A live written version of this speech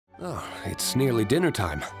Oh, it's nearly dinner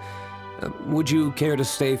time. Would you care to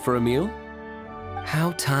stay for a meal?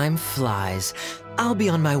 How time flies. I'll be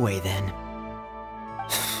on my way then.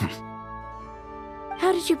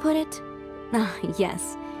 How did you put it? Ah,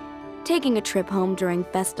 yes. Taking a trip home during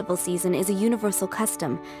festival season is a universal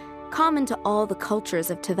custom, common to all the cultures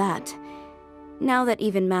of Teyvat. Now that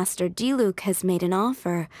even Master Diluc has made an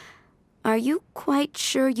offer, are you quite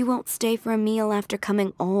sure you won't stay for a meal after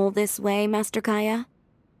coming all this way, Master Kaeya?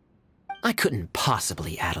 I couldn't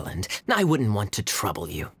possibly, Adelinde. I wouldn't want to trouble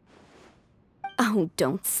you. Oh,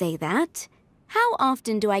 don't say that. How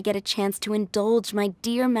often do I get a chance to indulge my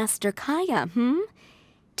dear Master Kaeya,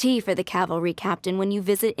 Tea for the cavalry captain when you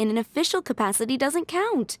visit in an official capacity doesn't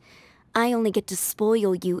count. I only get to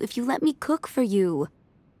spoil you if you let me cook for you.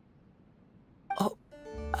 Oh,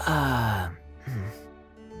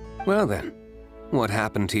 Well then, what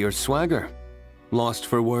happened to your swagger? Lost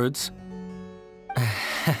for words?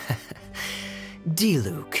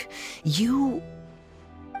 Diluc, you...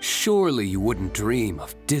 Surely you wouldn't dream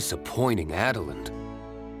of disappointing Adelinde.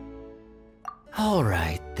 All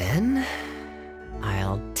right, then.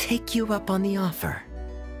 I'll take you up on the offer.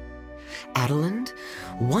 Adelinde,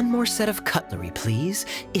 one more set of cutlery, please,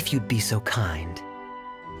 if you'd be so kind.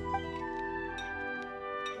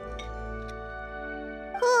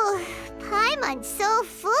 Ooh, Paimon's so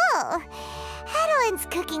full. Adelinde's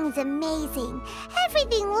cooking's amazing.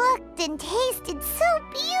 Everything looked and tasted so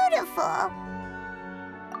beautiful.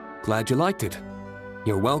 Glad you liked it.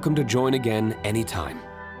 You're welcome to join again anytime.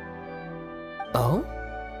 Oh?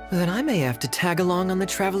 Then I may have to tag along on the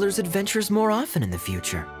Traveler's adventures more often in the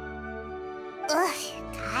future. Ugh,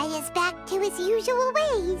 Kaeya's back to his usual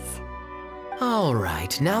ways. All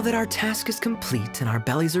right, now that our task is complete and our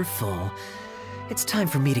bellies are full, it's time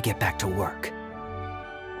for me to get back to work.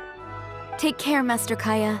 Take care, Master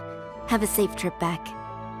Kaeya. Have a safe trip back.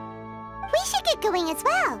 We should get going as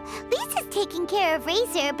well. Lisa's taking care of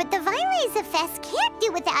Razor, but the Vileza Fest can't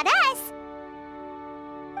do without us.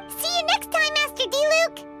 See you next time, Master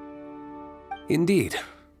Diluc! Indeed.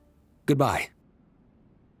 Goodbye.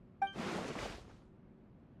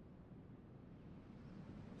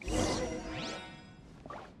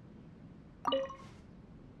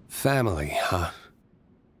 Family, huh?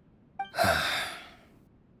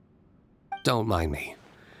 Don't mind me.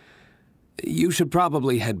 You should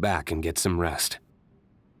probably head back and get some rest.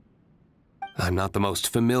 I'm not the most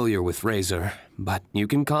familiar with Razor, but you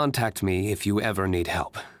can contact me if you ever need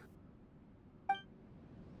help.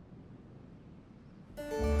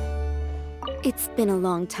 It's been a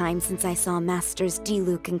long time since I saw Masters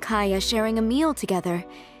Diluc and Kaeya sharing a meal together.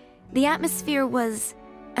 The atmosphere was...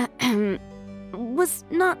 was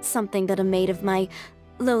not something that a maid of my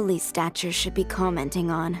lowly stature should be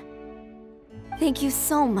commenting on. Thank you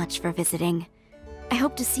so much for visiting. I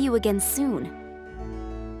hope to see you again soon.